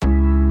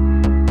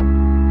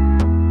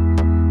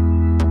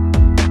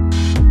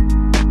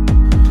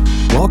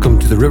Welcome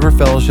to the River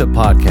Fellowship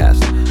Podcast.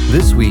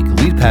 This week,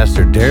 lead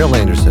pastor Daryl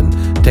Anderson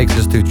takes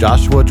us through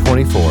Joshua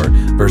 24,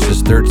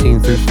 verses 13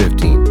 through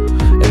 15.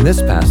 In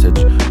this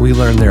passage, we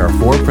learn there are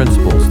 4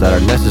 principles that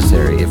are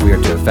necessary if we are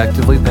to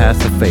effectively pass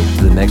the faith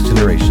to the next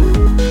generation.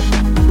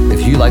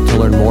 If you'd like to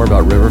learn more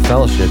about River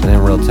Fellowship in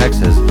Amarillo,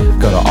 Texas,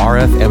 go to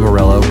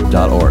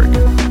rfamarillo.org.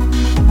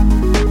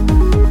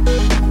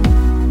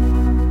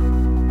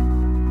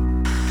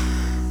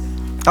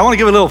 I want to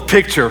give a little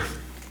picture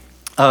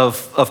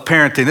of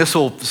parenting. This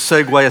will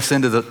segue us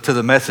into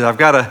the message. I've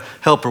got a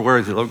helper. Where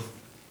is it? Look.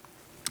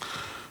 I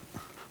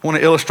want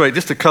to illustrate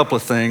just a couple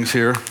of things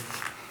here.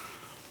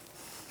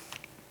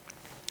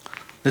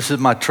 This is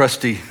my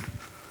trusty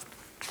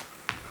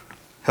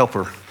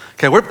helper.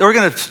 Okay, we're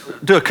going to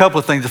do a couple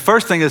of things. The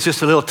first thing is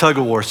just a little tug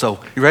of war. So,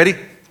 you ready?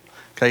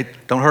 Okay,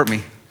 don't hurt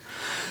me.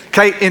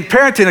 Okay, in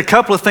parenting, a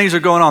couple of things are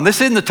going on. This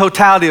isn't the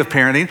totality of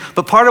parenting,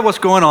 but part of what's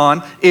going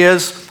on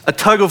is a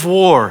tug of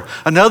war.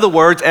 In other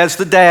words, as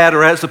the dad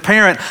or as the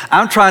parent,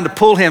 I'm trying to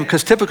pull him,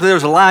 because typically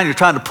there's a line, you're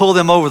trying to pull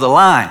them over the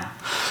line.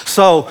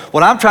 So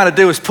what I'm trying to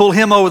do is pull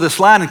him over this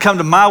line and come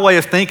to my way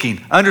of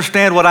thinking,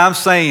 understand what I'm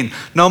saying,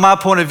 know my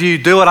point of view,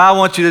 do what I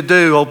want you to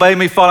do, obey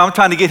me, follow. I'm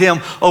trying to get him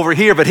over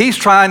here, but he's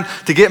trying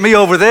to get me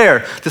over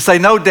there to say,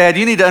 no, Dad,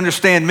 you need to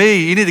understand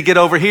me. You need to get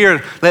over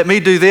here. Let me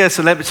do this.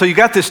 So you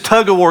got this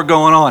tug of war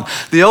going on.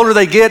 The older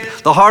they get,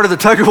 the harder the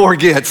tug of war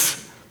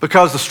gets,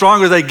 because the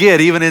stronger they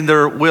get, even in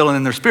their will and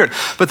in their spirit.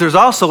 But there's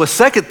also a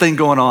second thing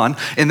going on,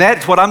 and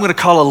that's what I'm going to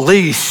call a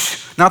leash.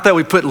 Not that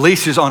we put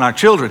leashes on our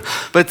children,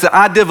 but the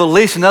idea of a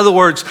leash. In other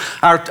words,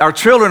 our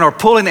children are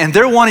pulling and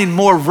they're wanting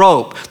more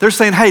rope. They're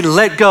saying, hey,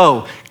 let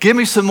go. Give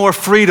me some more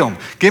freedom.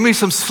 Give me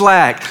some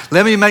slack.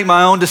 Let me make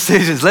my own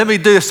decisions. Let me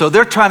do this. So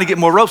they're trying to get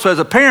more rope. So as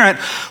a parent,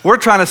 we're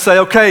trying to say,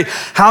 okay,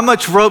 how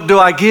much rope do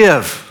I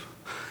give?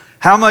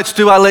 How much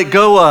do I let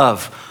go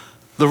of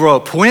the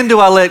rope? When do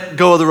I let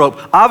go of the rope?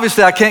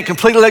 Obviously, I can't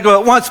completely let go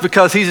at once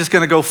because he's just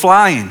going to go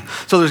flying.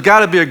 So there's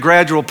got to be a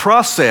gradual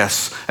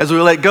process as we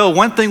let go.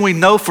 One thing we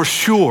know for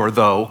sure,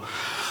 though,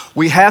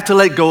 we have to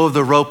let go of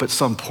the rope at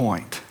some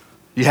point.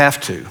 You have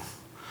to.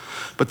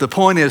 But the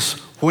point is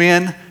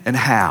when and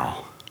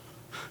how.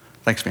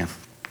 Thanks, man.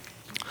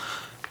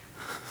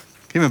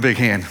 Give him a big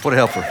hand. What a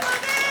helper.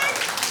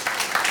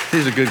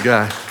 He's a good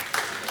guy.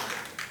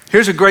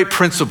 Here's a great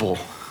principle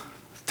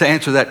to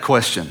answer that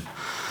question.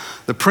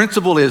 The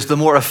principle is the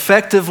more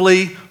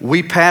effectively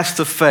we pass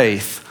the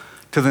faith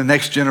to the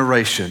next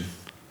generation,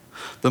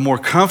 the more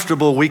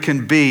comfortable we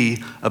can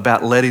be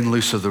about letting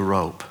loose of the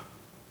rope.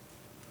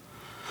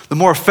 The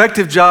more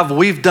effective job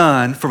we've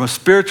done from a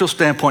spiritual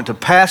standpoint to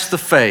pass the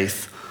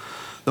faith,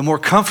 the more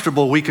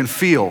comfortable we can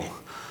feel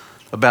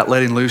about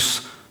letting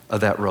loose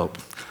of that rope.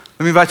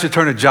 Let me invite you to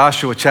turn to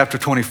Joshua chapter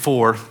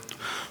 24.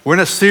 We're in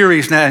a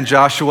series now in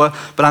Joshua,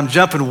 but I'm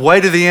jumping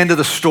way to the end of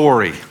the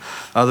story.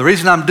 The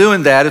reason I'm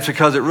doing that is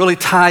because it really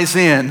ties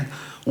in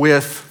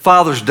with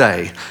Father's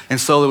Day. And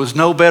so there was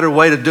no better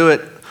way to do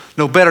it,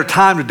 no better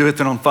time to do it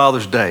than on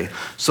Father's Day.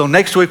 So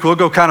next week we'll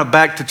go kind of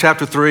back to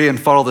chapter 3 and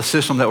follow the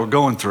system that we're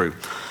going through.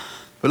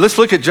 But let's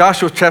look at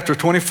Joshua chapter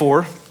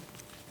 24.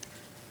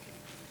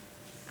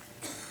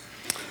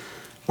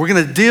 We're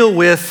going to deal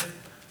with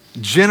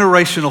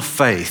generational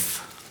faith.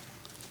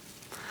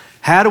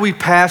 How do we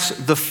pass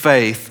the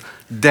faith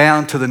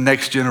down to the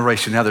next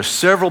generation? Now there's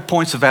several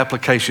points of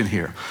application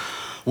here.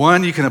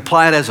 One, you can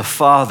apply it as a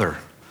father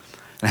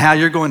and how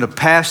you're going to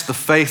pass the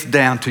faith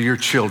down to your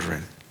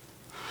children.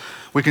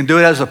 We can do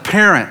it as a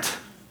parent,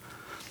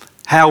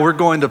 how we're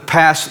going to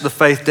pass the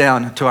faith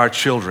down to our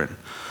children.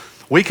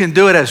 We can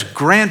do it as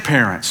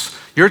grandparents.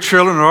 Your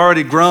children are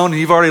already grown and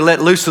you've already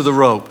let loose of the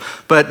rope,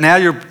 but now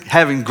you're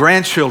having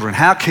grandchildren.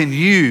 How can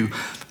you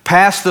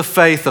pass the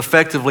faith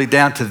effectively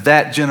down to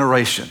that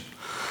generation?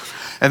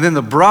 And then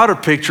the broader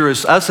picture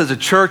is us as a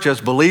church,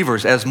 as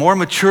believers, as more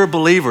mature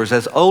believers,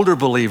 as older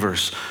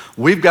believers,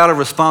 we've got a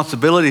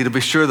responsibility to be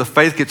sure the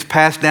faith gets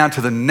passed down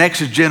to the next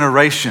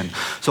generation.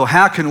 So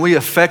how can we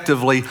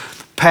effectively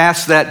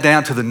pass that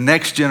down to the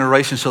next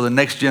generation so the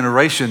next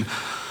generation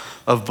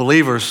of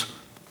believers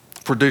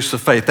produce the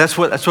faith? That's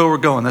where we're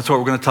going. That's what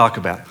we're going to talk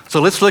about.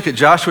 So let's look at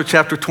Joshua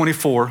chapter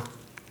 24.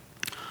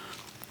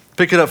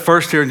 Pick it up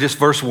first here in just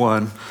verse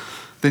 1.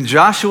 Then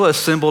Joshua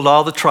assembled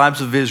all the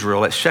tribes of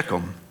Israel at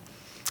Shechem.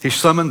 He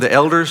summoned the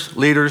elders,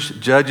 leaders,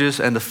 judges,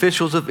 and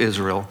officials of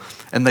Israel,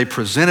 and they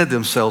presented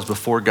themselves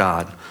before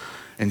God.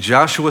 And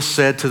Joshua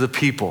said to the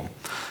people,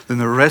 then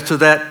the rest of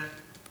that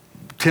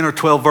 10 or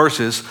 12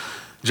 verses,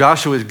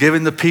 Joshua is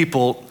giving the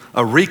people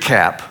a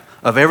recap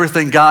of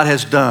everything God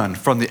has done,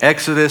 from the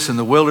Exodus in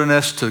the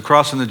wilderness to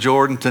crossing the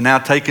Jordan to now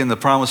taking the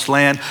promised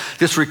land,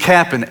 just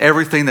recapping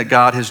everything that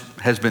God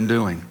has been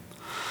doing.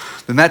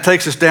 Then that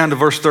takes us down to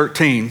verse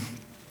 13.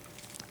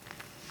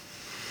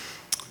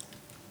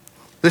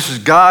 This is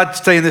God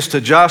saying this to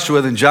Joshua,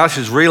 then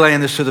Joshua's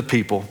relaying this to the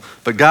people.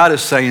 But God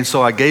is saying,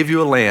 so I gave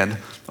you a land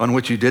on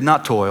which you did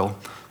not toil,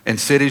 and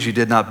cities you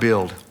did not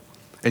build.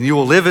 And you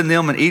will live in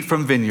them and eat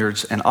from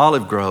vineyards and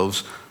olive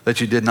groves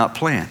that you did not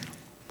plant.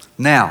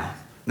 Now,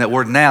 that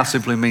word now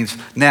simply means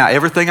now,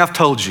 everything I've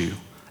told you,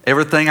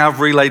 everything I've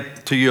relayed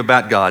to you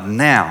about God.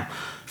 Now,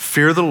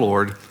 fear the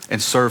Lord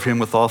and serve him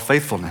with all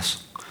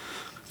faithfulness.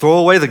 Throw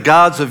away the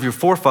gods of your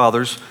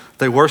forefathers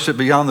they worship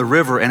beyond the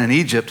river and in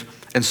Egypt,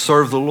 and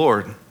serve the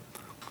Lord.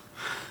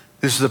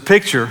 This is a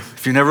picture,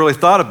 if you never really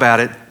thought about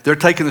it, they're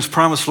taking this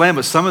promised land,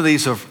 but some of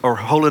these are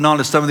holding on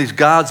to some of these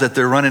gods that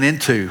they're running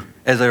into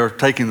as they are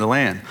taking the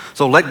land.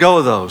 So let go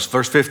of those.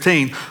 Verse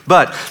 15,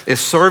 but if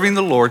serving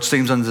the Lord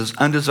seems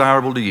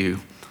undesirable to you,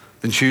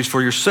 then choose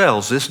for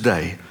yourselves this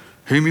day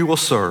whom you will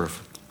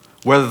serve,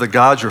 whether the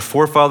gods your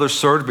forefathers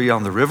served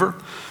beyond the river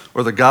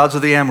or the gods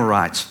of the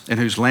Amorites in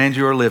whose land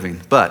you are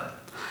living. But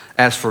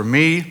as for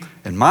me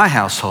and my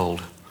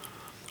household,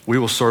 we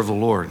will serve the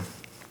Lord.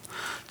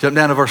 Jump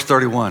down to verse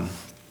 31.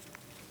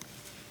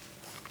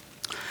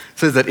 It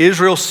says that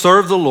Israel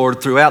served the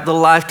Lord throughout the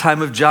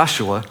lifetime of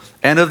Joshua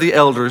and of the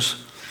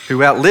elders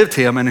who outlived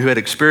him and who had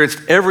experienced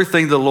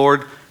everything the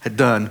Lord had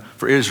done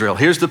for Israel.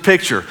 Here's the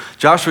picture.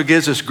 Joshua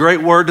gives this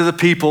great word to the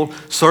people,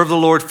 serve the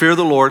Lord, fear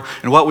the Lord.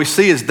 And what we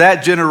see is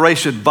that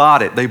generation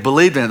bought it. They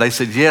believed in it. They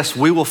said, yes,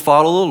 we will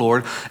follow the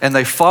Lord. And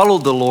they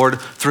followed the Lord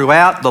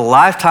throughout the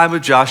lifetime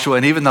of Joshua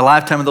and even the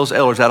lifetime of those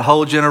elders. That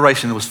whole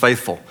generation was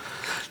faithful.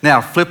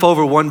 Now, flip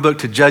over one book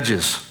to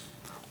Judges.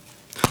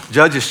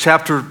 Judges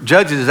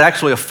is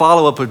actually a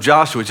follow-up of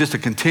Joshua. It's just a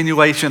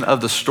continuation of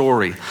the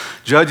story.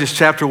 Judges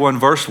chapter 1,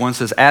 verse 1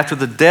 says, after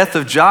the death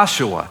of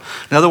Joshua.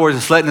 In other words,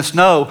 it's letting us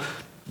know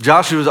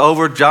Joshua's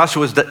over,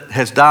 Joshua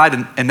has died,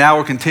 and now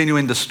we're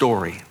continuing the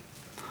story.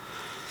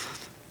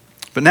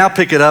 But now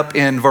pick it up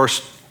in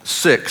verse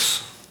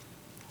 6.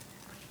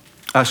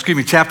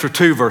 Chapter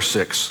 2, verse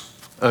 6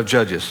 of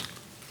Judges.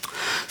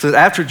 So that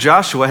after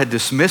Joshua had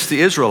dismissed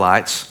the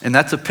Israelites, and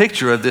that's a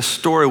picture of this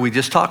story we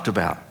just talked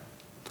about,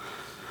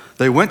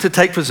 they went to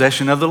take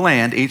possession of the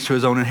land, each to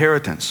his own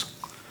inheritance.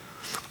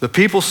 The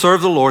people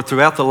served the Lord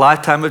throughout the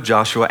lifetime of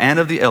Joshua and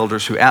of the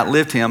elders who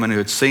outlived him and who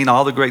had seen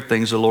all the great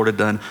things the Lord had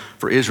done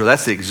for Israel.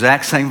 That's the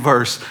exact same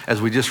verse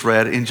as we just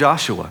read in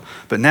Joshua.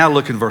 But now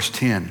look in verse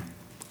 10.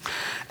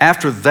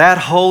 After that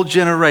whole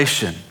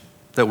generation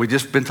that we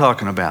just been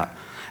talking about,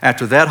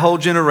 after that whole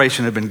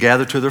generation had been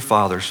gathered to their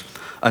fathers,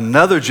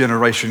 another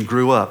generation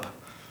grew up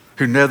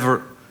who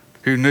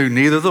knew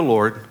neither the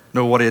Lord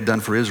nor what he had done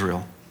for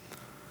Israel.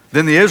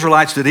 Then the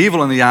Israelites did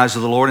evil in the eyes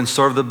of the Lord and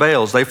served the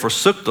Baals. They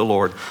forsook the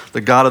Lord, the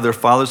God of their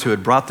fathers who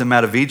had brought them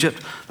out of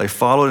Egypt. They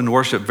followed and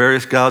worshiped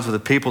various gods of the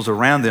peoples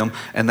around them,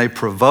 and they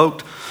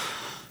provoked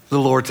the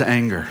Lord to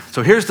anger.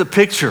 So here's the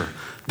picture.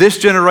 This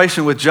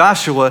generation with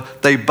Joshua,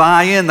 they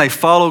buy in, they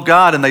follow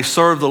God, and they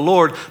serve the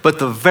Lord, but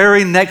the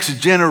very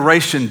next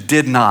generation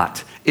did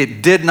not.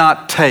 It did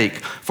not take.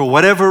 For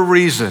whatever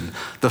reason,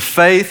 the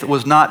faith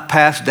was not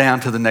passed down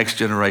to the next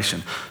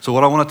generation. So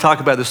what I want to talk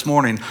about this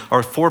morning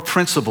are 4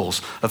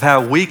 principles of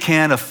how we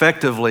can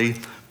effectively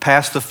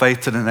pass the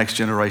faith to the next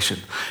generation.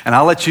 And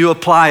I'll let you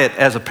apply it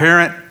as a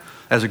parent,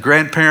 as a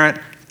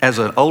grandparent, as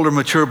an older,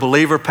 mature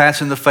believer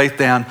passing the faith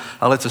down.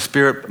 I'll let the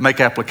Spirit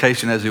make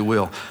application as he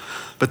will.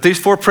 But these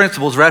 4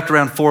 principles wrapped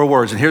around 4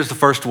 words, and here's the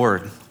first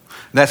word.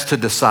 That's to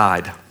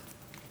decide.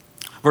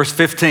 Verse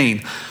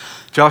 15,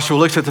 Joshua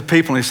looks at the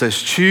people and he says,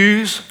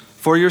 choose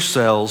for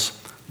yourselves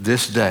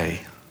this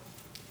day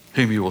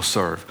whom you will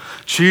serve.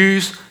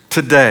 Choose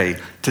today.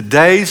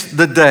 Today's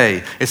the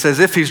day. It's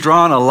as if he's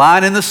drawing a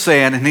line in the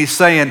sand and he's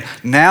saying,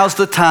 now's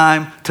the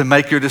time to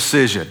make your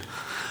decision.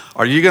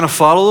 Are you going to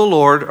follow the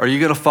Lord or are you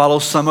going to follow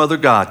some other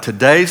God?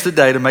 Today's the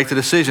day to make the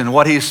decision. And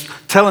what he's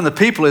telling the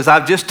people is,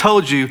 I've just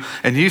told you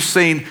and you've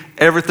seen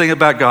everything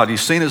about God. You've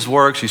seen his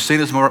works, you've seen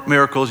his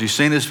miracles, you've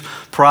seen his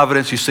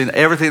providence, you've seen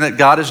everything that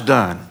God has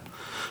done.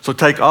 So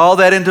take all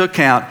that into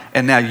account,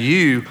 and now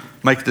you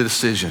make the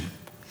decision.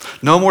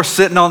 No more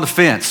sitting on the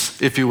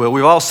fence, if you will.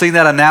 We've all seen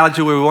that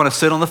analogy where we want to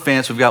sit on the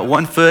fence. We've got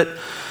one foot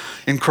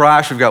in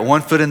Christ. We've got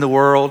one foot in the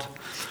world.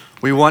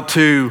 We want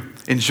to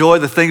enjoy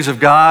the things of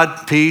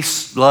God,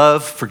 peace,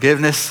 love,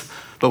 forgiveness,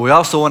 but we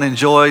also want to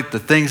enjoy the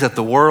things that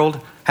the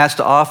world has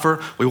to offer.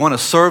 We want to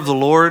serve the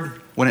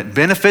Lord when it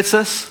benefits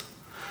us.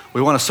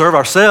 We want to serve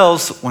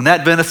ourselves when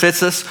that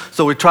benefits us,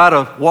 so we try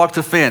to walk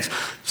the fence.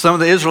 Some of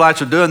the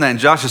Israelites are doing that, and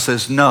Joshua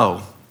says,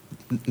 no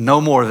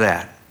more of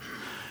that.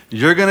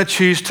 You're going to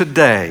choose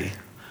today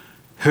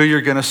who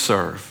you're going to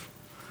serve,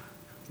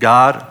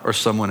 God or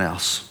someone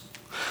else.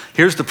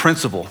 Here's the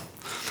principle.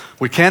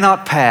 We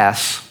cannot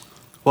pass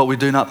what we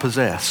do not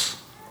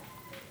possess.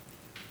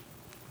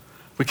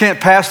 We can't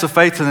pass the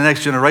faith to the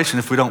next generation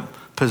if we don't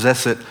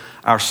possess it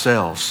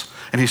ourselves.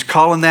 And he's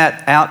calling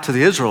that out to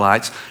the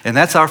Israelites, and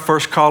that's our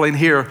first calling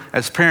here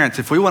as parents.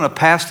 If we want to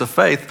pass the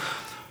faith,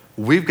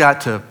 we've got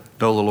to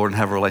know the Lord and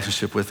have a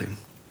relationship with him.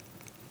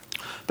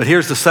 But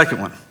here's the second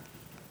one,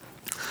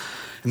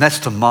 and that's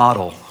to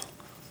model.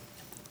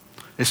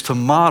 It's to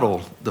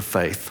model the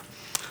faith.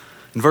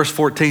 In verse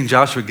 14,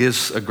 Joshua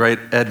gives a great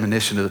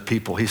admonition to the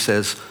people. He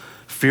says,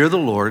 fear the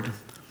Lord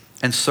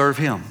and serve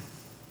him.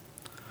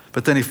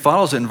 But then he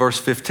follows it in verse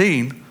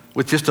 15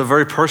 with just a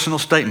very personal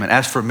statement.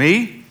 As for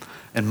me,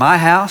 in my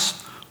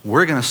house,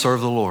 we're going to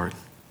serve the Lord.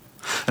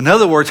 In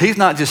other words, he's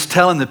not just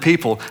telling the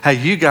people, hey,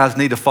 you guys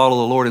need to follow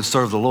the Lord and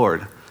serve the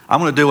Lord. I'm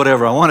going to do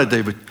whatever I want to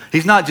do. But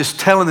he's not just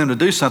telling them to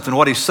do something.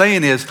 What he's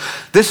saying is,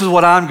 this is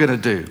what I'm going to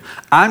do.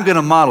 I'm going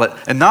to model it.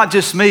 And not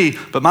just me,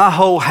 but my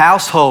whole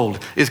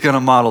household is going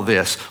to model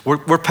this.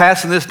 We're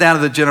passing this down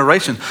to the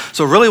generation.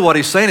 So really what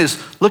he's saying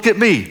is, look at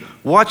me.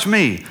 Watch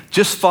me.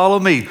 Just follow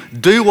me.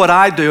 Do what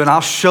I do, and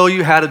I'll show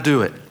you how to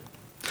do it.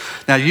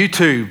 Now,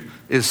 YouTube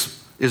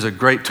is a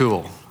great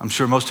tool. I'm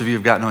sure most of you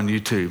have gotten on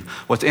YouTube.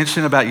 What's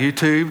interesting about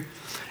YouTube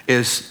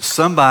is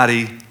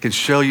somebody can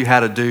show you how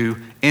to do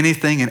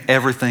anything and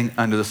everything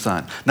under the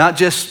sun. Not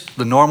just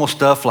the normal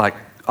stuff like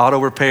auto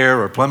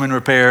repair or plumbing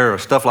repair or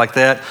stuff like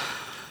that.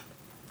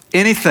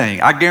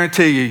 Anything. I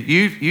guarantee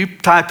you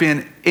type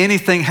in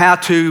anything, how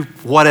to,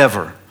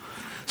 whatever.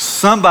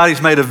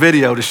 Somebody's made a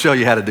video to show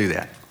you how to do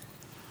that.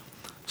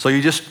 So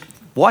you just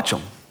watch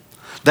them.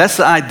 That's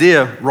the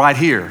idea right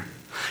here,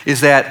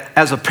 is that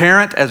as a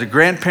parent, as a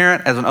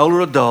grandparent, as an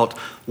older adult,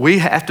 we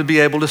have to be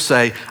able to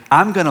say,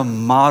 I'm going to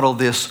model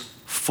this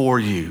for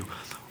you.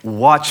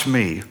 Watch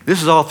me.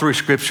 This is all through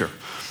Scripture.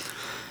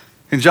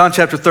 In John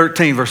chapter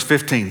 13, verse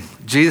 15,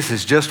 Jesus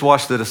has just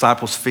washed the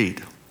disciples'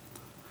 feet.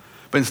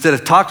 But instead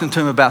of talking to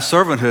him about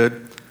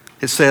servanthood,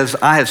 it says,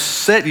 I have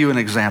set you an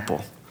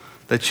example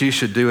that you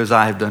should do as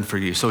I have done for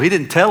you. So he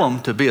didn't tell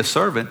them to be a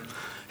servant.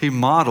 He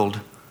modeled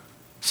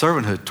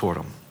servanthood toward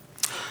them.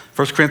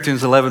 1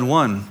 Corinthians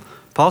 11:1,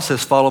 Paul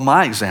says, follow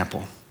my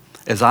example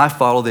as I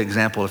follow the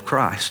example of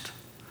Christ.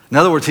 In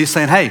other words, he's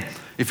saying, hey,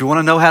 if you want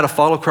to know how to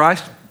follow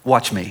Christ,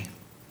 watch me.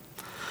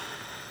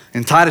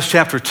 In Titus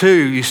chapter 2,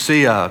 you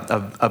see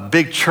a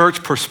big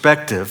church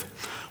perspective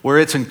where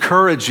it's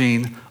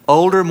encouraging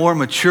older, more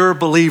mature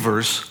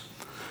believers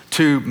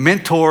to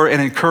mentor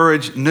and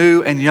encourage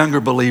new and younger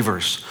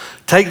believers.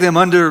 Take them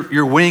under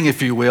your wing,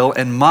 if you will,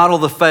 and model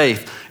the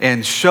faith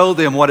and show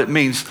them what it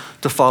means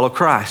to follow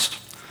Christ.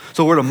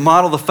 So we're to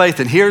model the faith,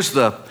 and here's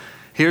the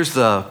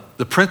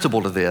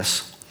principle to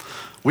this.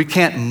 We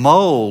can't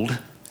mold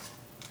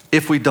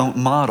if we don't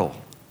model.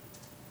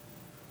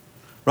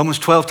 Romans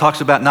 12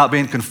 talks about not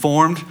being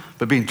conformed,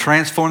 but being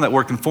transformed. That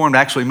word conformed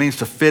actually means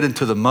to fit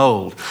into the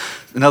mold.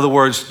 In other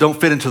words, don't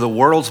fit into the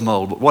world's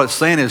mold. But what it's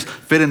saying is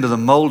fit into the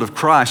mold of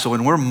Christ. So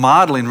when we're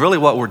modeling, really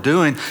what we're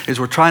doing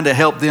is we're trying to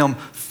help them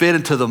fit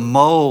into the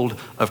mold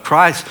of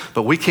Christ.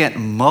 But we can't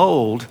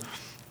mold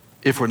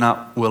if we're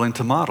not willing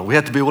to model. We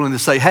have to be willing to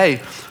say,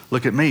 hey,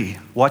 look at me,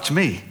 watch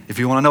me. If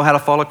you want to know how to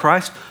follow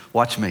Christ,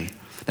 watch me.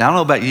 Now, I don't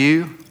know about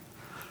you,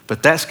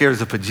 but that scares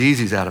the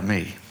bejesus out of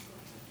me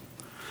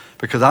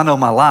because I know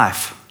my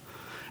life.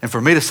 And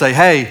for me to say,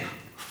 hey,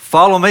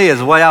 follow me as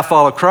the way I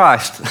follow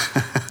Christ,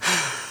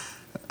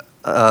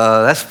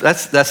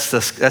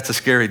 that's a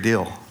scary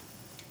deal.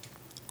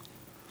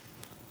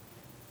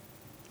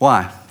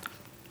 Why?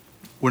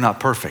 We're not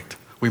perfect.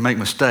 We make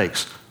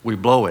mistakes. We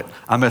blow it.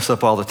 I mess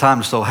up all the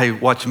time. So, hey,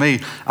 watch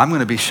me. I'm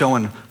going to be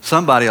showing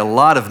somebody a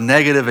lot of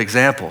negative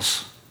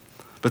examples.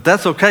 But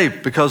that's okay,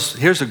 because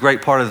here's the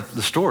great part of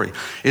the story,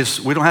 is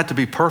we don't have to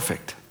be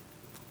perfect.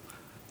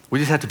 We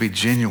just have to be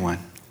genuine.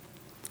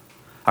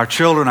 Our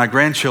children, our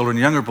grandchildren,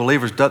 younger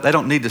believers, they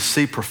don't need to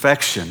see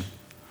perfection.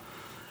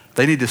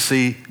 They need to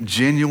see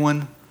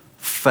genuine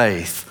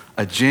faith,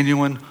 a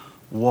genuine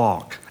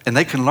walk. And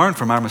they can learn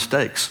from our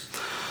mistakes.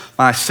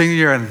 My senior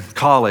year in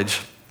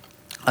college,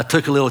 I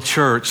took a little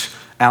church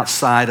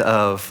outside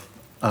of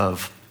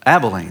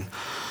Abilene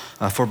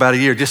for about a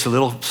year, just a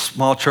little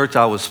small church.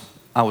 I was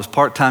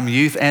part-time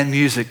youth and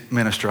music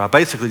minister. I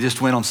basically just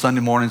went on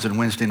Sunday mornings and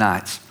Wednesday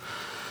nights.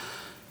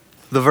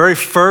 The very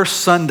first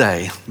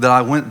Sunday that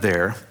I went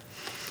there,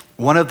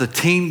 one of the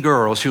teen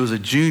girls, she was a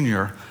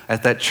junior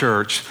at that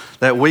church,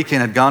 that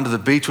weekend had gone to the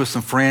beach with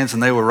some friends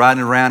and they were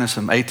riding around in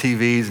some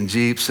ATVs and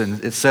Jeeps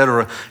and et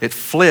cetera. It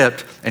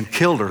flipped and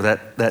killed her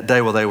that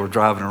day while they were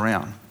driving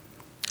around.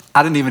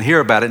 I didn't even hear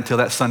about it until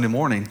that Sunday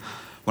morning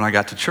when I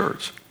got to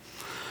church.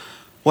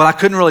 Well, I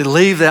couldn't really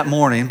leave that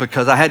morning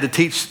because I had to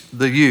teach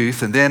the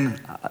youth, and then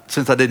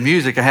since I did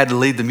music, I had to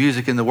lead the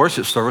music in the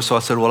worship service, so I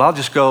said, well, I'll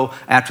just go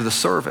after the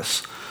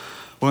service.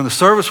 When the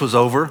service was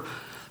over,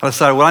 I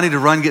decided, well, I need to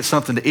run get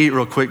something to eat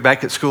real quick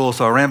back at school,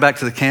 so I ran back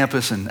to the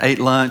campus and ate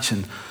lunch,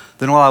 and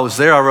then while I was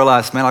there, I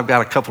realized, man, I've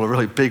got a couple of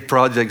really big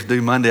projects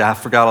due Monday I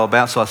forgot all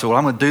about, so I said, well,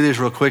 I'm going to do these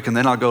real quick, and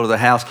then I'll go to the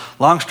house.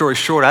 Long story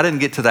short, I didn't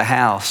get to the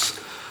house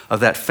of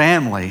that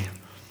family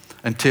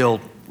until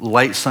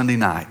late Sunday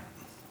night.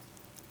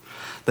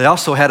 They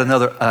also had an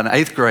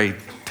 8th grade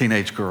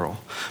teenage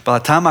girl. By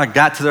the time I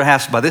got to their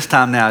house, by this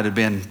time now it had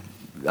been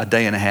a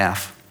day and a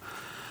half,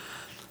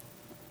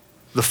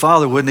 the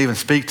father wouldn't even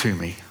speak to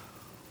me.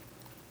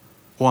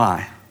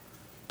 Why?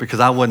 Because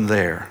I wasn't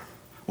there.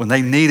 When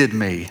they needed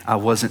me, I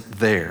wasn't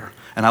there.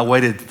 And I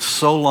waited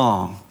so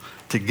long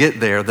to get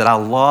there that I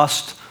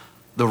lost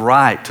the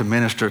right to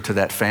minister to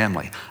that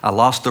family. I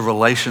lost the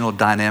relational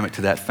dynamic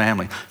to that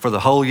family. For the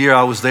whole year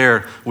I was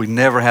there, we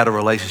never had a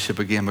relationship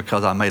again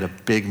because I made a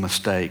big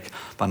mistake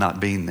by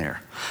not being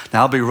there.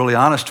 Now, I'll be really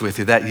honest with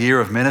you. That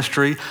year of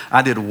ministry,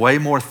 I did way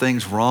more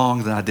things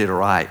wrong than I did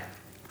right.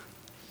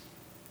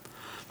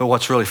 But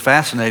what's really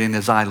fascinating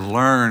is I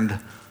learned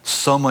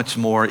so much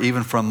more,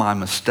 even from my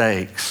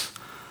mistakes,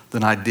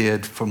 than I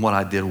did from what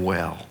I did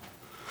well.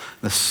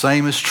 The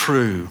same is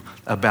true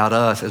about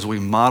us as we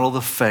model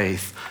the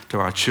faith to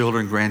our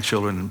children,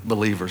 grandchildren, and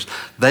believers.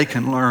 They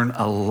can learn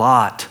a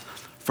lot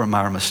from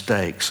our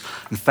mistakes.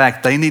 In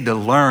fact, they need to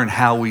learn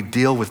how we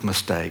deal with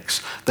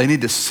mistakes. They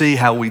need to see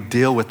how we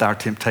deal with our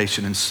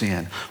temptation and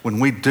sin. When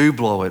we do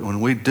blow it,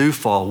 when we do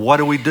fall, what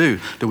do?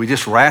 Do we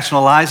just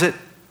rationalize it?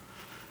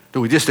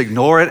 Do we just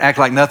ignore it, act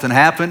like nothing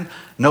happened?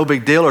 No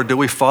big deal. Or do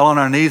we fall on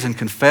our knees and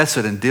confess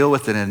it and deal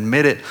with it and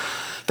admit it?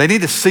 They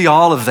need to see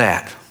all of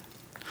that.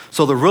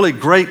 So the really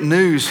great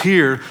news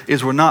here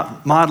is we're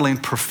not modeling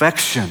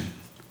perfection.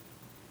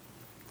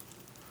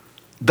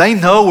 They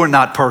know we're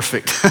not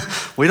perfect.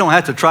 We don't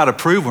have to try to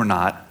prove we're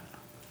not,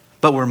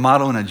 but we're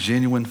modeling a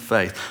genuine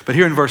faith. But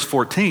here in verse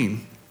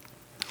 14,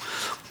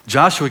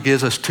 Joshua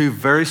gives us two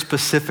very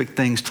specific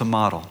things to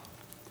model.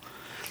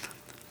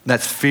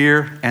 That's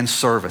fear and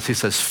service. He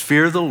says,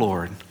 fear the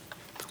Lord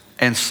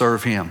and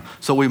serve him.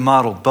 So we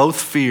model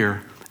both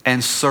fear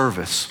and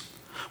service.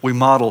 We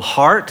model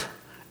heart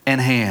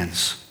and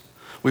hands.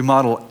 We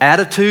model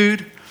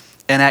attitude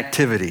and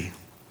activity.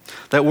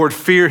 That word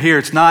fear here,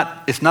 it's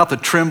not the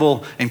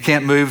tremble and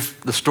can't move,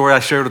 the story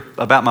I shared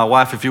about my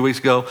wife a few weeks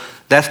ago.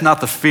 That's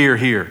not the fear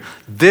here.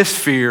 This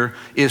fear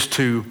is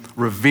to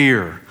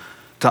revere,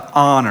 to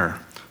honor,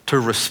 to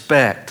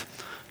respect,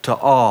 to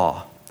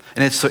awe.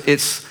 And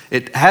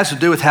it has to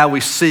do with how we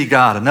see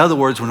God. In other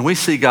words, when we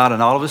see God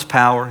in all of his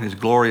power, his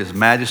glory, his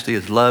majesty,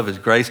 his love, his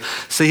grace,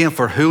 see him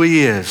for who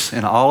he is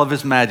in all of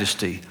his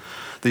majesty,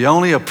 the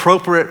only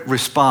appropriate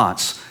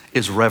response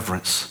is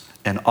reverence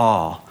and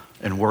awe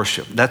and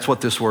worship. That's what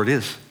this word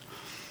is.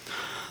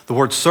 The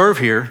word serve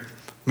here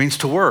means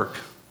to work,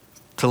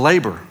 to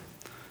labor,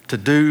 to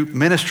do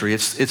ministry.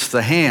 It's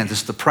the hands,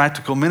 it's the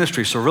practical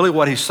ministry. So really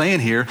what he's saying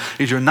here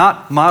is you're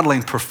not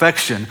modeling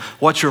perfection.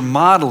 What you're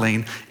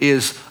modeling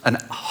is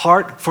a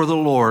heart for the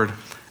Lord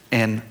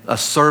and a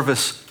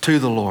service to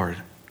the Lord.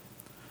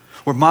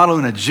 We're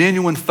modeling a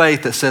genuine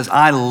faith that says,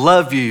 I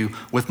love you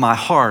with my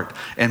heart,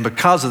 and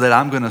because of that,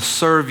 I'm going to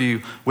serve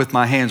you with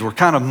my hands. We're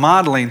kind of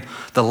modeling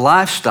the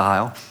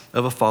lifestyle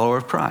of a follower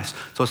of Christ.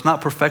 So it's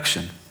not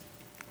perfection.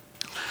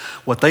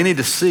 What they need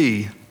to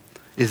see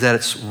is that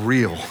it's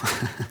real.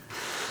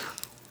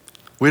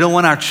 We don't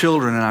want our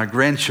children and our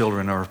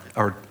grandchildren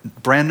or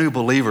brand new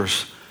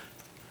believers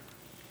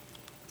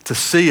to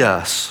see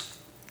us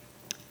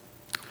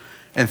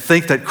and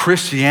think that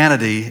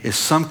Christianity is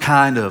some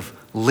kind of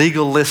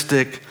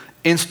legalistic,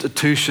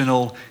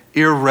 institutional,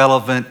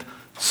 irrelevant,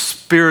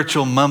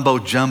 spiritual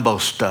mumbo-jumbo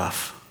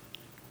stuff.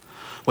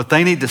 What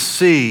they need to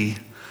see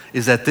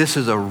is that this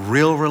is a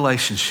real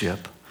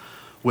relationship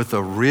with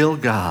a real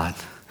God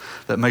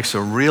that makes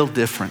a real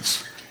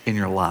difference in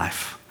your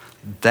life.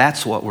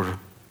 That's what we're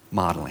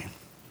modeling.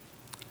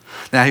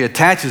 Now he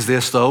attaches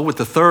this though with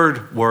the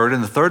third word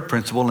and the third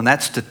principle, and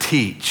that's to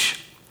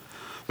teach.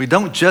 We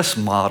don't just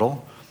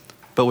model,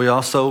 but we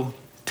also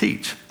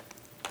teach.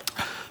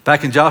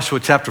 Back in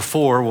Joshua chapter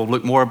 4, we'll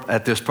look more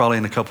at this probably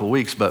in a couple of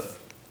weeks, but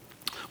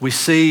we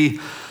see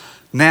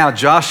now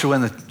Joshua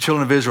and the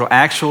children of Israel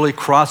actually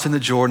crossing the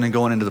Jordan and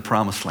going into the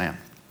promised land.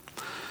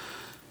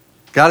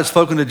 God had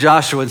spoken to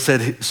Joshua and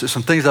said,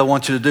 some things I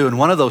want you to do. And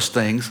one of those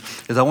things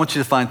is I want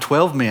you to find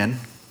 12 men,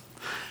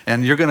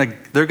 and they're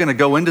going to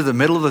go into the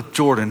middle of the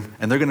Jordan,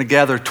 and they're going to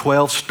gather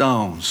 12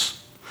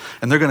 stones.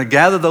 And they're going to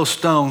gather those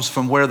stones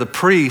from where the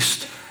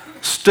priest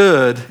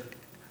stood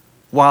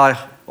while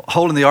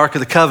holding the Ark of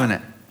the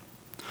Covenant.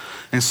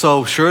 And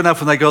so sure enough,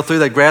 when they go through,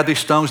 they grab these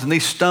stones, and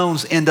these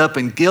stones end up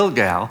in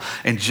Gilgal,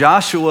 and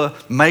Joshua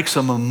makes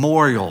a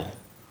memorial.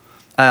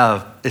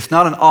 It's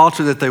not an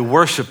altar that they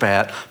worship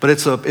at, but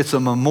it's a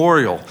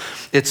memorial.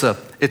 It's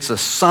a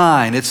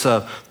sign. It's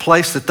a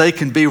place that they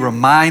can be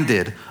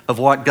reminded of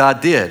what God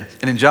did.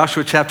 And in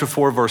Joshua chapter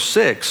 4, verse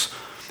 6,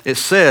 it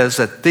says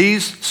that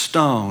these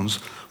stones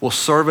will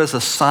serve as a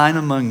sign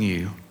among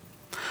you.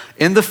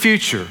 In the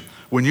future,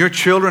 when your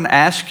children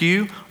ask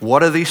you, what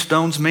do these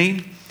stones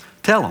mean?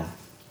 Tell them.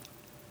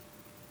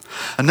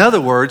 In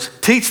other words,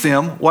 teach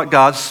them what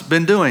God's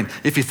been doing.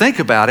 If you think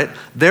about it,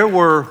 there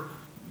were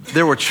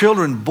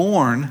children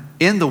born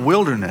in the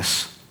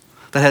wilderness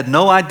that had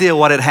no idea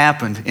what had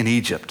happened in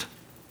Egypt.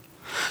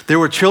 There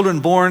were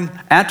children born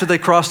after they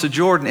crossed the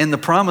Jordan in the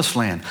promised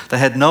land that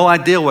had no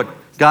idea what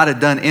God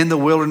had done in the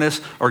wilderness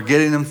or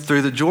getting them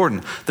through the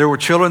Jordan. There were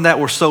children that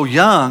were so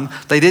young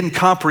they didn't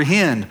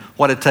comprehend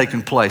what had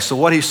taken place. So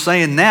what he's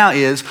saying now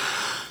is,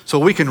 so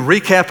we can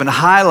recap and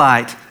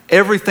highlight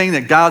everything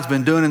that God's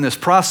been doing in this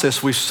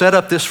process, we've set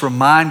up this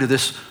reminder,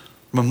 this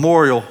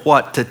memorial,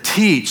 what? To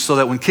teach, so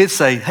that when kids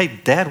say, hey,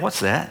 Dad, what's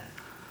that?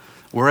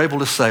 We're able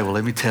to say, well,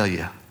 let me tell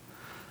you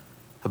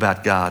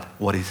about God,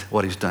 what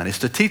he's done. It's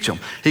to teach them.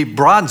 He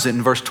broadens it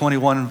in verse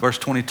 21 and verse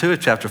 22 of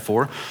chapter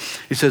 4.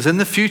 He says, in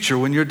the future,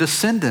 when your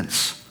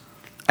descendants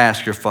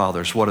ask your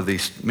fathers, what do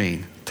these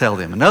mean? Tell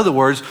them. In other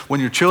words,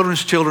 when your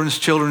children's children's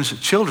children's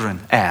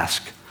children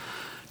ask,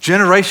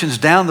 generations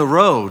down the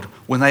road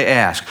when they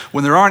ask,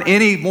 when there aren't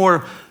any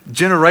more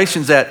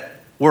generations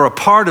that were a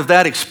part of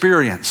that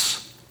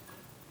experience,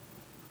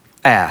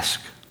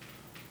 ask.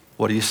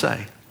 What do you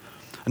say?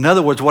 In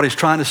other words, what he's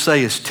trying to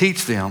say is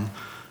teach them,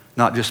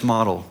 not just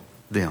model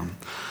them.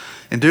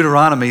 In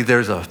Deuteronomy,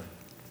 there's a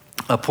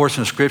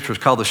portion of scripture,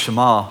 it's called the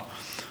Shema.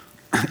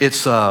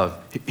 It's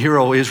Hear,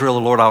 O Israel, the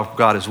Lord our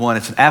God is one.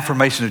 It's an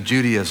affirmation of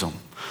Judaism.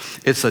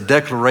 It's a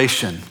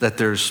declaration that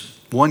there's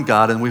one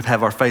God and we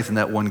have our faith in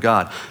that one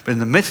God. But in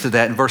the midst of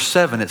that, in verse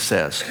 7, it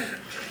says,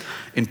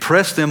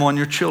 impress them on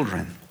your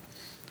children.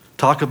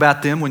 Talk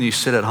about them when you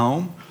sit at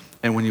home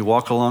and when you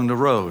walk along the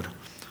road,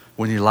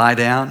 when you lie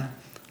down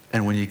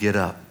and when you get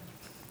up.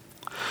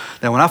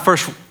 Now, when I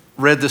first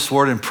read this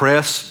word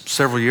impress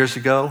several years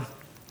ago,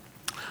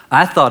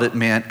 I thought it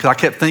meant, because I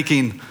kept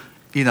thinking,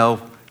 I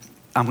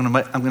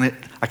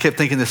kept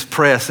thinking this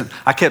press, and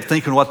I kept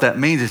thinking what that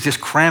means is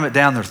just cram it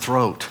down their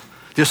throat.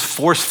 Just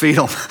force feed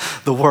them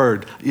the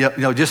word.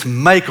 Just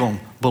make them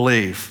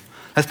believe.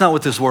 That's not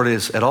what this word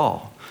is at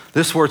all.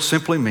 This word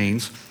simply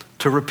means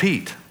to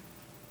repeat.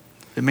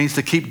 It means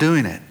to keep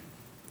doing it.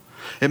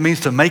 It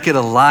means to make it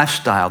a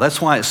lifestyle. That's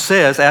why it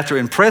says, after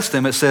impress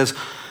them, it says,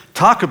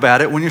 talk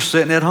about it when you're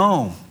sitting at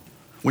home,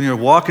 when you're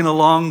walking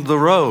along the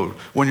road,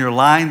 when you're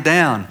lying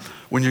down,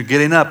 when you're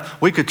getting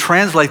up. We could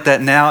translate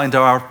that now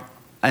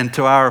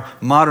into our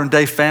modern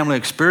day family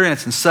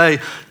experience and say,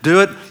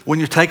 do it when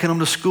you're taking them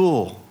to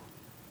school,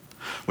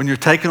 when you're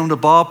taking them to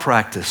ball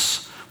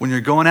practice, when you're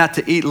going out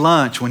to eat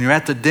lunch, when you're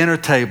at the dinner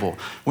table,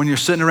 when you're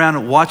sitting around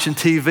and watching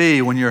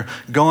TV, when you're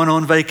going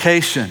on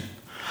vacation.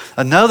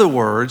 In other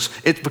words,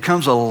 it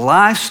becomes a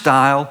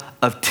lifestyle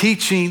of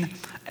teaching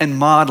and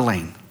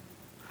modeling.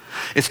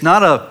 It's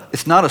not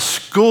a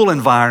school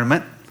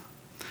environment.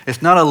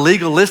 It's not a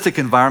legalistic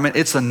environment.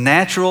 It's a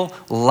natural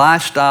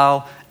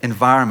lifestyle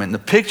environment. And the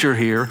picture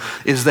here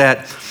is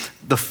that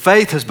the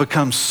faith has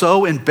become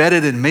so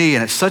embedded in me,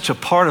 and it's such a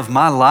part of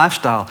my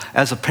lifestyle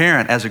as a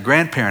parent, as a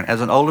grandparent,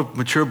 as an older,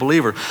 mature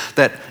believer,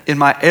 that in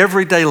my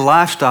everyday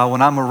lifestyle,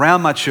 when I'm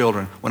around my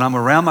children, when I'm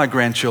around my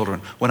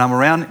grandchildren, when I'm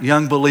around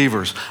young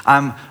believers,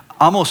 I'm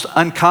almost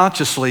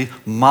unconsciously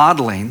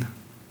modeling,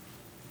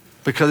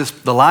 because it's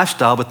the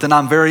lifestyle, but then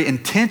I'm very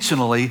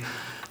intentionally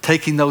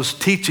taking those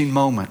teaching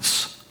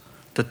moments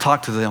to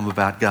talk to them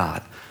about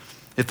God.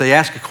 If they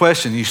ask a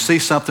question, you see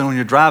something when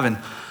you're driving,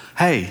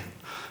 hey,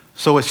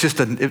 so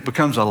it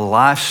becomes a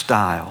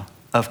lifestyle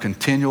of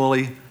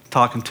continually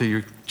talking to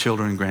your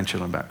children and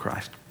grandchildren about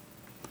Christ.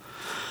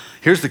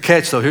 Here's the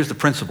catch, though. Here's the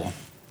principle.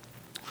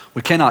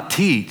 We cannot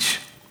teach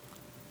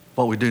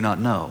what we do not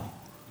know.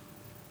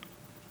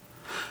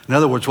 In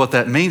other words, what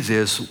that means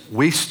is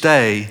we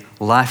stay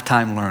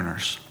lifetime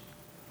learners.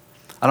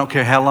 I don't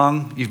care how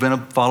long you've been a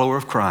follower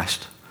of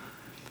Christ.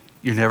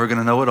 You're never going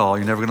to know it all.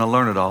 You're never going to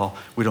learn it all.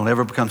 We don't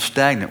ever become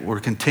stagnant. We're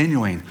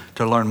continuing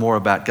to learn more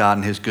about God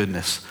and His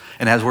goodness.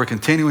 And as we're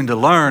continuing to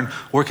learn,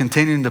 we're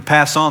continuing to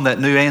pass on that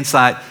new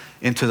insight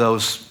into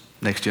those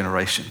next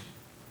generation.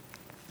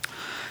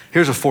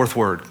 Here's a fourth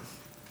word,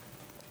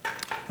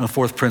 a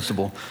fourth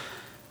principle.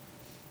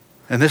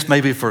 And this may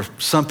be for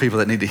some people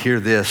that need to hear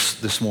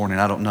this morning.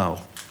 I don't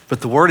know.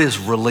 But the word is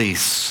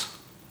release.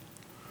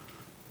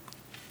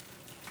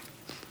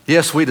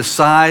 Yes, we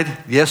decide.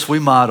 Yes, we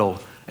model.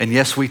 And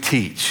yes, we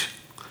teach.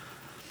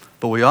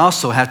 But we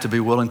also have to be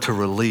willing to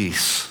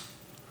release.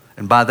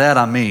 And by that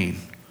I mean,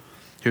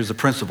 here's the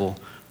principle.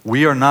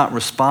 We are not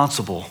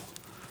responsible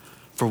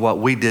for what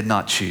we did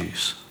not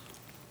choose.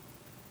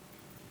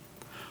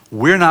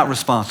 We're not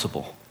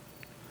responsible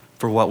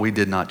for what we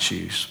did not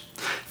choose.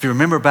 If you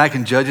remember back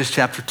in Judges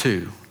chapter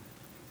 2,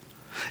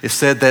 it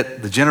said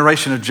that the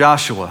generation of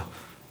Joshua,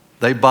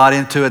 they bought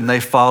into it and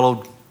they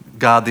followed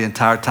God the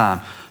entire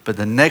time. But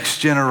the next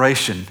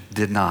generation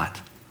did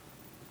not.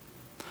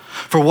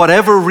 For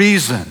whatever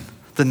reason,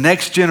 the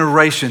next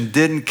generation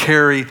didn't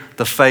carry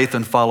the faith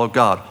and follow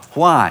God.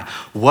 Why?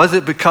 Was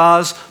it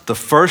because the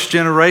first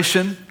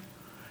generation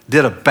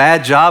did a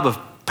bad job of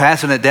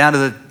passing it down to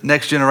the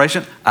next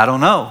generation? I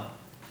don't know.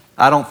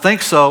 I don't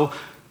think so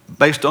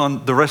based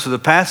on the rest of the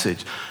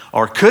passage.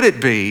 Or could it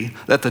be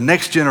that the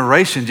next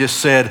generation just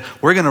said,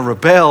 we're going to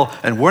rebel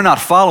and we're not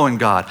following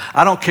God?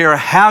 I don't care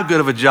how good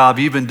of a job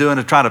you've been doing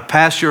to try to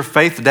pass your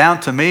faith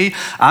down to me,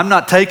 I'm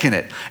not taking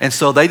it. And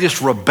so they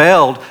just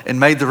rebelled and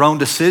made their own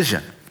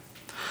decision.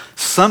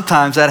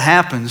 Sometimes that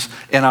happens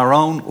in our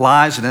own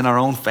lives and in our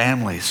own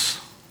families.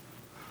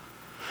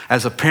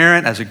 As a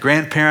parent, as a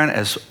grandparent,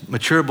 as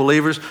mature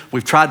believers,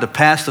 we've tried to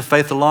pass the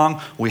faith along.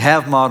 We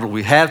have modeled,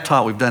 we have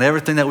taught, we've done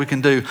everything that we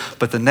can do.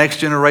 But the next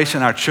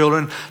generation, our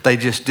children, they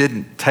just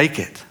didn't take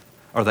it,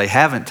 or they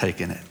haven't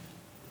taken it.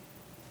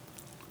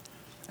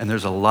 And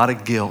there's a lot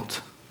of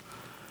guilt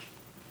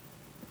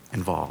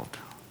involved.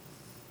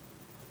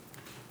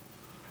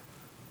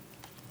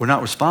 We're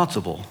not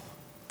responsible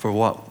for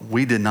what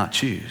we did not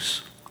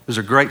choose. There's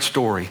a great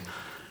story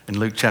in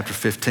Luke chapter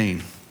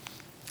 15.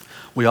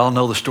 We all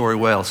know the story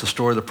well. It's the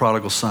story of the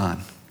prodigal son.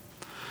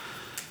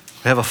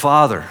 We have a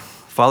father.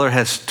 Father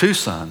has two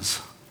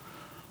sons.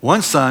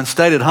 One son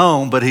stayed at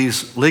home, but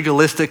he's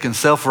legalistic and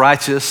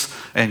self-righteous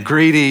and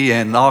greedy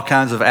and all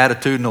kinds of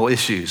attitudinal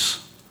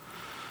issues.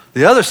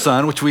 The other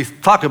son, which we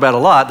talk about a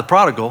lot, the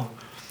prodigal,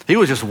 he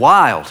was just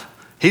wild.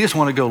 He just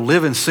wanted to go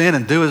live in sin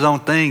and do his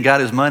own thing,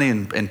 got his money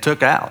and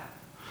took out.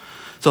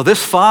 So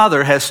this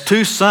father has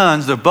two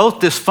sons. They're both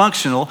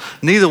dysfunctional.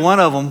 Neither one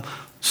of them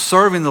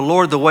serving the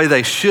Lord the way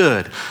they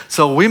should.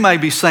 So we may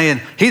be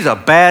saying, he's a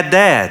bad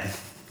dad.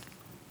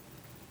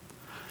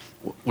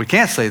 We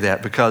can't say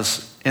that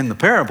because in the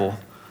parable,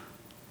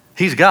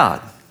 he's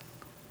God.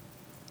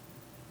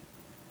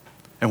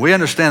 And we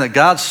understand that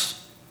God's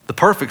the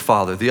perfect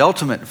father, the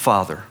ultimate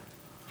father.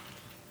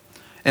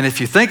 And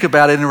if you think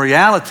about it in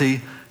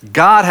reality,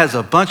 God has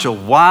a bunch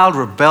of wild,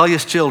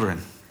 rebellious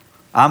children.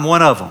 I'm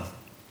one of them,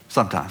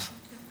 sometimes.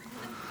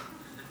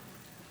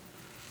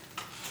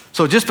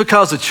 So just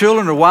because the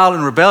children are wild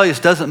and rebellious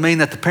doesn't mean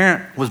that the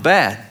parent was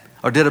bad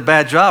or did a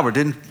bad job or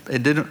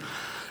didn't.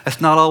 That's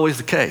not always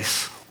the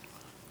case.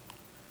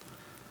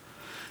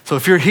 So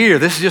if you're here,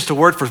 this is just a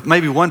word for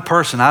maybe one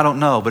person, I don't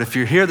know, but if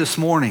you're here this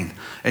morning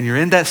and you're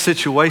in that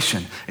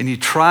situation and you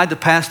tried to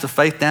pass the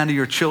faith down to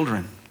your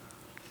children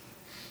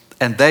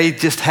and they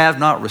just have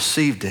not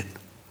received it,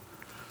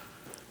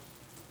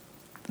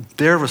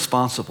 they're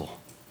responsible.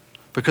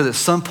 Because at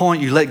some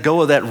point you let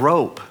go of that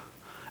rope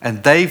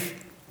and they've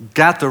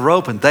got the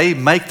rope and they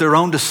make their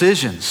own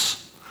decisions.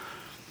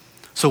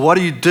 So what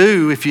do you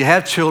do if you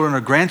have children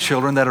or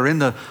grandchildren that are in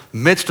the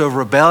midst of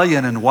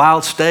rebellion and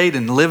wild state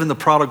and living the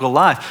prodigal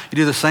life? You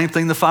do the same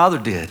thing the father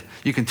did.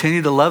 You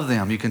continue to love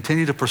them. You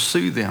continue to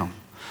pursue them.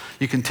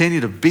 You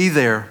continue to be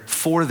there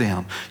for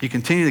them. You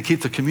continue to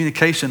keep the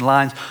communication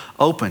lines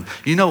open.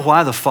 You know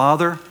why the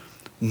father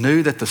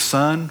knew that the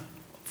son,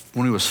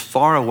 when he was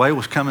far away,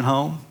 was coming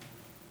home?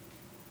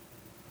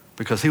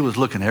 Because he was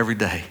looking every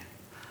day.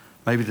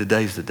 Maybe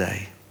today's the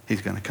day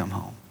he's going to come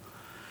home.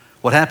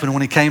 What happened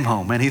when he came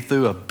home? Man, he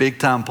threw a big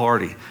time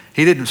party.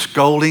 He didn't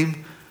scold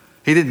him.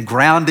 He didn't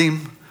ground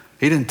him.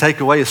 He didn't take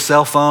away his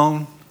cell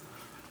phone.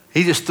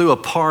 He just threw a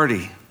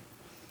party.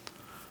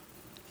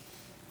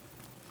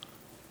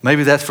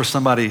 Maybe that's for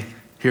somebody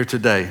here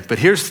today. But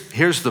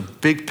here's the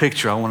big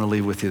picture I want to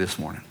leave with you this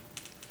morning.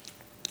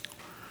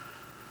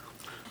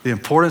 The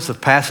importance of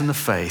passing the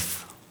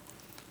faith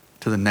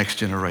to the next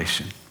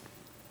generation.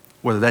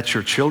 Whether that's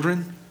your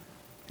children,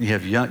 you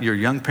have your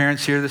young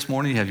parents here this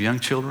morning, you have young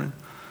children.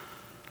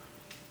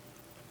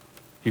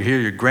 You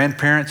hear your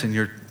grandparents and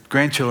your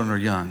grandchildren are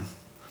young.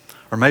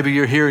 Or maybe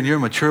you're here and you're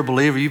a mature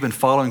believer, you've been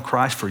following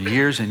Christ for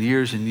years and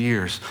years and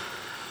years.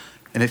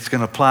 And it's going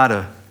to apply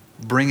to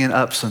bringing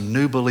up some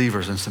new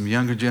believers and some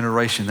younger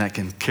generation that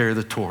can carry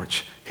the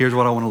torch. Here's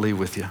what I want to leave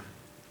with you.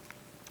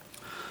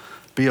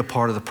 Be a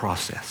part of the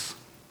process.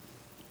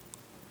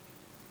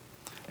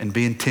 And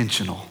be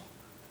intentional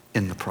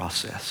in the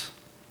process.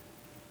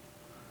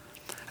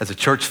 As a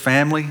church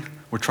family,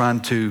 we're trying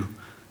to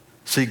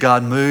see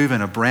God move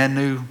in a brand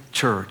new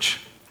church.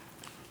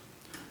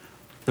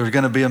 There's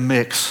going to be a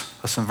mix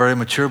of some very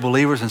mature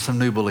believers and some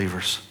new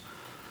believers.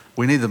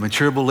 We need the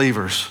mature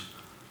believers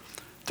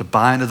to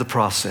buy into the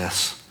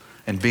process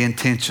and be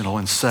intentional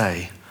and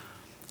say,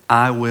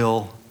 I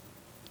will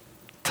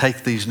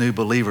take these new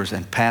believers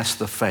and pass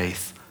the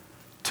faith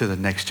to the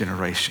next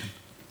generation.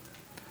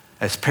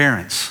 As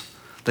parents,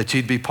 that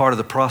you'd be part of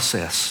the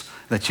process,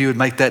 that you would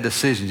make that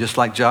decision, just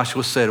like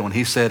Joshua said when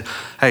he said,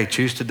 hey,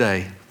 choose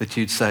today, that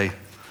you'd say,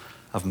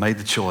 I've made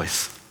the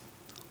choice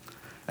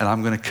and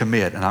I'm going to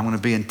commit and I'm going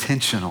to be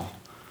intentional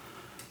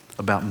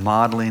about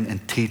modeling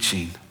and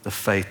teaching the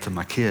faith to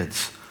my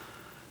kids,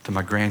 to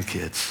my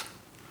grandkids,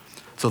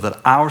 so that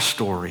our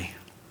story,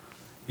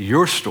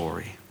 your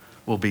story,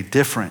 will be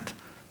different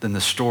than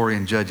the story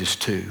in Judges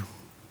 2.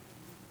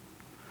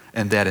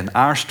 And that in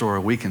our story,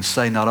 we can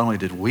say not only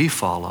did we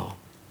follow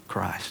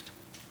Christ,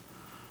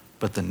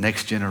 but the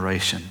next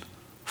generation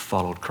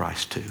followed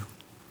Christ too.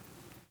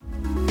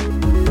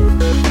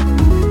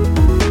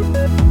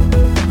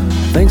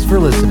 Thanks for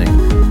listening.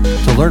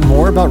 To learn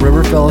more about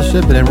River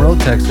Fellowship in Amarillo,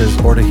 Texas,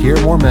 or to hear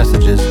more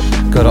messages,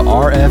 go to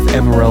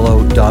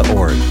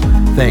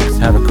rfamarillo.org. Thanks.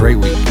 Have a great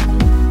week.